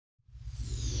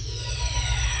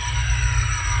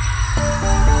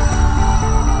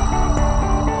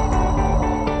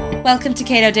Welcome to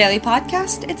Cato Daily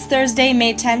Podcast. It's Thursday,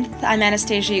 May 10th. I'm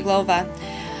Anastasia Iglova.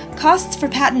 Costs for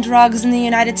patent drugs in the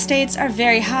United States are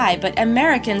very high, but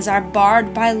Americans are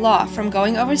barred by law from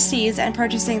going overseas and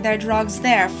purchasing their drugs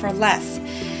there for less.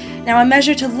 Now, a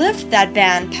measure to lift that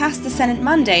ban passed the Senate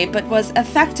Monday, but was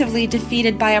effectively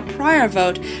defeated by a prior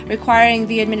vote requiring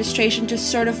the administration to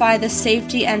certify the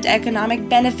safety and economic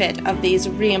benefit of these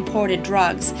re-imported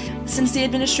drugs. Since the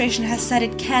administration has said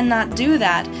it cannot do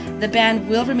that, the ban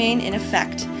will remain in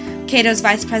effect. Cato's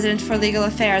Vice President for Legal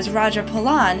Affairs, Roger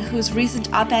Pilon, whose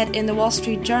recent op-ed in the Wall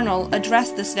Street Journal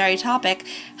addressed this very topic,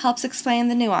 helps explain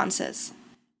the nuances.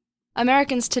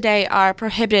 Americans today are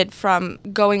prohibited from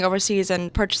going overseas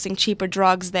and purchasing cheaper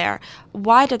drugs there.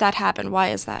 Why did that happen? Why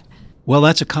is that? Well,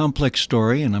 that's a complex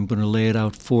story, and I'm going to lay it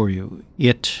out for you.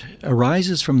 It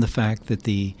arises from the fact that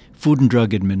the Food and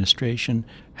Drug Administration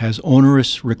has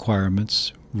onerous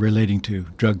requirements relating to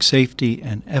drug safety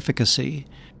and efficacy,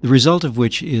 the result of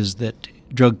which is that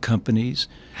drug companies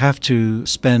have to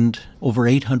spend over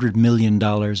 $800 million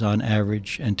on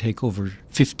average and take over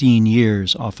 15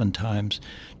 years oftentimes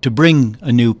to bring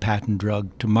a new patent drug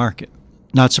to market.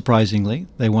 Not surprisingly,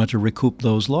 they want to recoup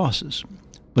those losses.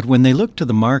 But when they look to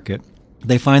the market,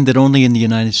 they find that only in the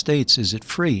United States is it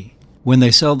free. When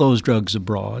they sell those drugs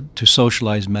abroad to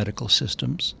socialized medical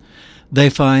systems, they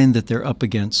find that they're up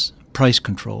against price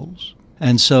controls,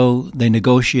 and so they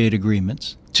negotiate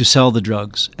agreements to sell the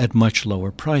drugs at much lower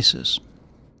prices.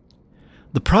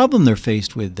 The problem they're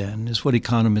faced with then is what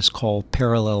economists call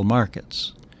parallel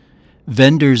markets.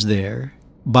 Vendors there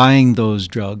buying those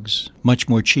drugs much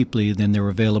more cheaply than they're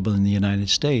available in the United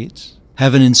States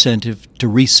have an incentive to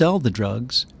resell the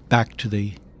drugs back to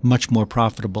the much more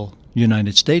profitable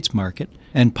United States market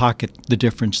and pocket the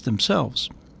difference themselves.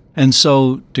 And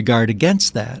so, to guard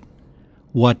against that,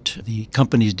 what the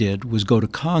companies did was go to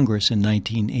Congress in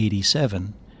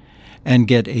 1987 and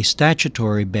get a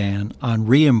statutory ban on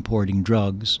re-importing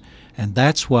drugs, and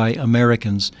that's why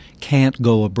Americans can't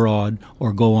go abroad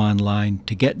or go online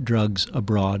to get drugs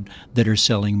abroad that are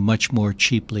selling much more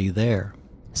cheaply there.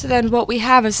 So then what we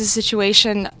have is a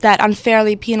situation that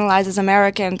unfairly penalizes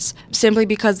Americans simply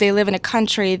because they live in a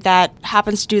country that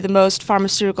happens to do the most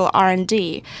pharmaceutical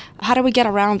R&D. How do we get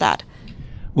around that?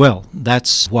 Well,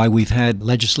 that's why we've had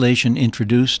legislation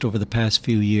introduced over the past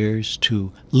few years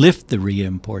to lift the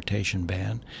re-importation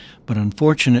ban. But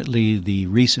unfortunately, the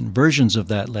recent versions of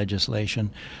that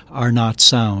legislation are not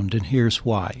sound, and here's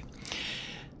why.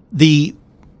 The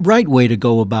right way to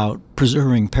go about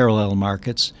preserving parallel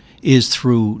markets is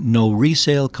through no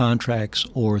resale contracts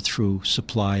or through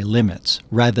supply limits,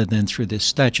 rather than through this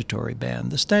statutory ban.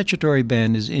 The statutory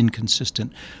ban is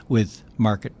inconsistent with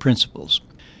market principles.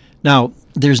 Now,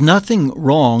 there's nothing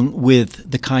wrong with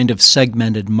the kind of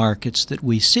segmented markets that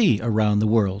we see around the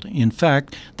world. In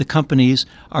fact, the companies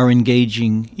are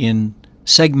engaging in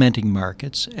segmenting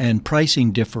markets and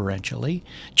pricing differentially,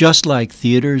 just like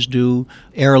theaters do,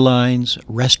 airlines,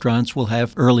 restaurants will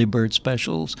have early bird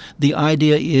specials. The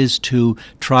idea is to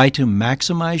try to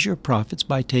maximize your profits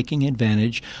by taking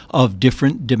advantage of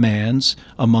different demands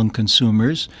among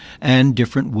consumers and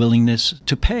different willingness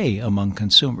to pay among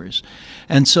consumers.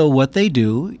 And so what they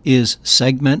do is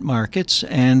segment markets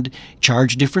and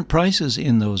charge different prices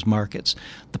in those markets.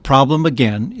 The problem,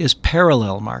 again, is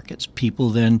parallel markets, people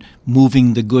then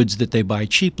moving the goods that they buy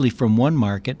cheaply from one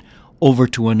market over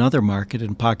to another market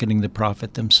and pocketing the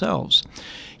profit themselves.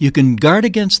 You can guard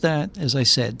against that, as I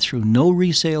said, through no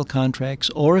resale contracts,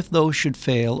 or if those should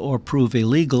fail or prove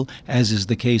illegal, as is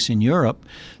the case in Europe,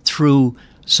 through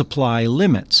supply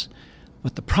limits.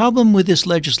 But the problem with this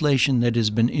legislation that has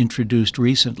been introduced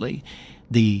recently,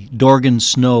 the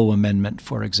Dorgan-Snow Amendment,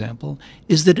 for example,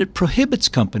 is that it prohibits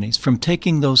companies from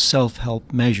taking those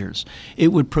self-help measures.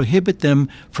 It would prohibit them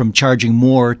from charging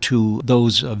more to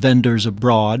those vendors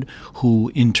abroad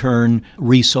who in turn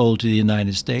resold to the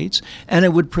United States, and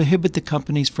it would prohibit the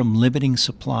companies from limiting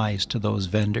supplies to those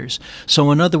vendors.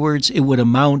 So in other words, it would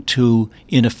amount to,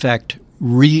 in effect,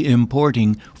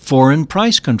 re-importing foreign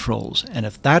price controls. And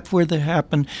if that were to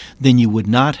happen, then you would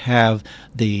not have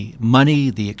the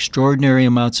money, the extraordinary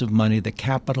amounts of money, the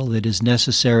capital that is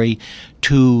necessary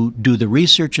to do the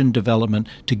research and development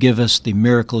to give us the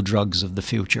miracle drugs of the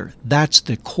future. That's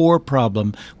the core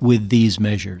problem with these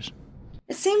measures.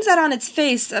 It seems that on its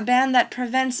face, a ban that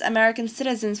prevents American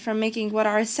citizens from making what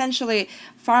are essentially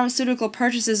pharmaceutical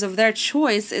purchases of their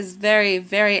choice is very,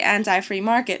 very anti-free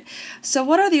market. So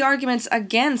what are the arguments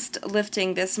against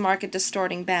lifting this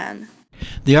market-distorting ban?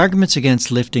 The arguments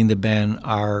against lifting the ban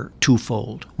are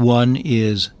twofold. One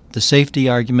is the safety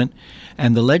argument,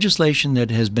 and the legislation that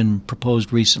has been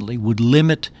proposed recently would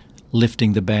limit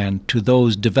lifting the ban to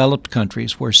those developed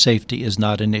countries where safety is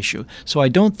not an issue. So I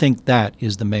don't think that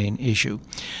is the main issue.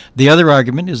 The other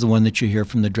argument is the one that you hear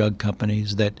from the drug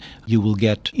companies, that you will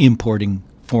get importing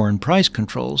foreign price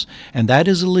controls, and that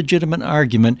is a legitimate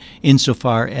argument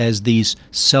insofar as these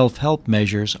self-help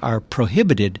measures are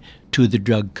prohibited to the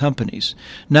drug companies.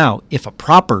 Now, if a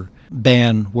proper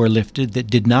ban were lifted that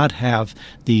did not have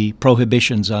the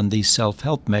prohibitions on these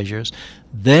self-help measures,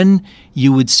 then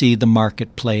you would see the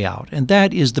market play out. And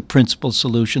that is the principal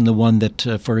solution, the one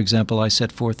that, for example, I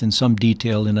set forth in some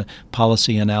detail in a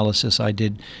policy analysis I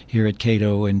did here at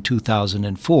Cato in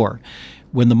 2004.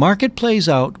 When the market plays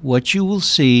out, what you will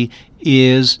see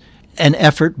is an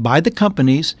effort by the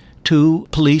companies to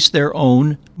police their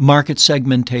own market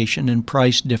segmentation and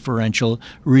price differential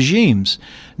regimes.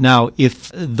 Now,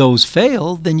 if those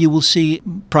fail, then you will see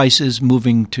prices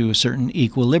moving to a certain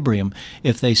equilibrium.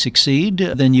 If they succeed,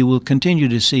 then you will continue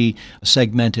to see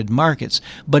segmented markets.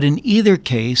 But in either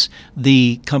case,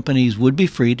 the companies would be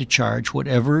free to charge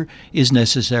whatever is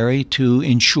necessary to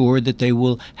ensure that they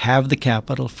will have the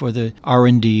capital for the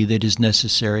R&D that is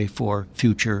necessary for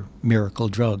future miracle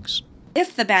drugs.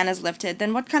 If the ban is lifted,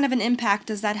 then what kind of an impact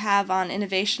does that have on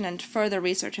innovation and further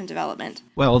research and development?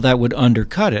 Well, that would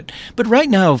undercut it. But right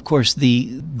now, of course,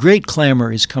 the great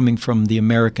clamor is coming from the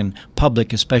American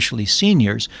public, especially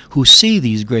seniors, who see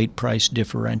these great price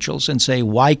differentials and say,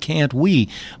 why can't we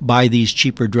buy these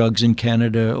cheaper drugs in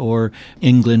Canada or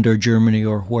England or Germany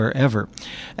or wherever?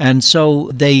 And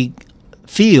so they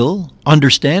feel,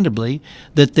 understandably,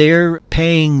 that they're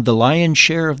paying the lion's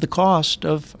share of the cost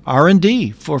of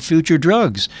R&D for future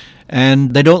drugs,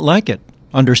 and they don't like it,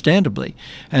 understandably.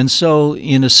 And so,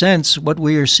 in a sense, what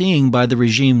we are seeing by the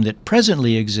regime that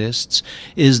presently exists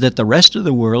is that the rest of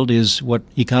the world is what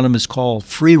economists call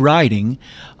free riding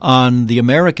on the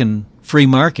American free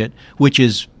market, which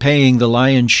is paying the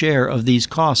lion's share of these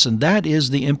costs. And that is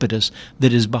the impetus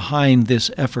that is behind this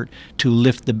effort to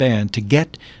lift the ban, to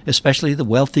get especially the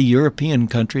wealthy European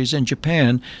countries and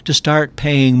Japan to start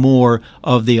paying more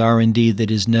of the R&D that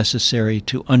is necessary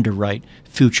to underwrite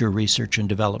future research and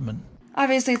development.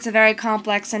 Obviously, it's a very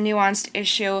complex and nuanced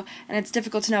issue, and it's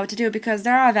difficult to know what to do because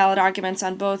there are valid arguments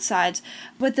on both sides.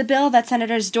 Would the bill that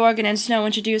Senators Dorgan and Snowe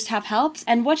introduced have helped,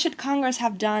 and what should Congress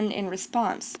have done in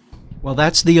response? Well,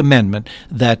 that's the amendment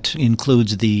that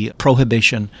includes the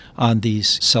prohibition on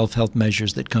these self-help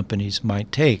measures that companies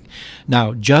might take.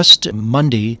 Now, just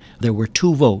Monday, there were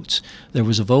two votes. There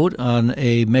was a vote on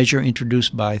a measure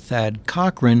introduced by Thad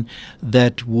Cochran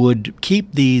that would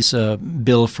keep these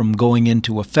bill from going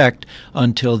into effect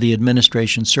until the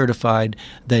administration certified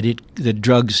that the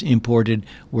drugs imported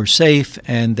were safe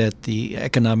and that the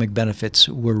economic benefits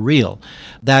were real.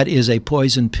 That is a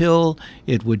poison pill.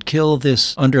 It would kill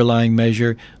this underlying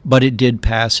measure, but it did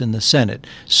pass in the Senate.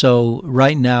 So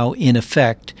right now, in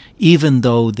effect, even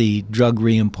though the drug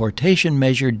reimportation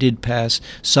measure did pass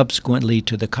subsequently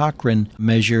to the Cochran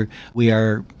measure, we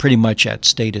are pretty much at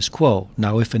status quo.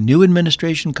 Now, if a new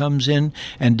administration comes in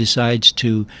and decides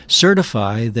to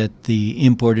certify that the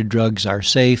imported drugs are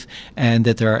safe and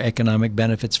that there are economic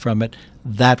benefits from it,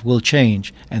 that will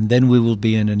change, and then we will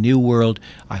be in a new world.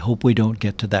 I hope we don't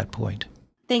get to that point.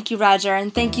 Thank you, Roger,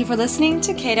 and thank you for listening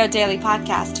to Cato Daily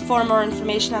Podcast. For more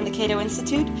information on the Cato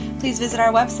Institute, please visit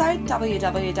our website,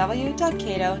 www.cato.org.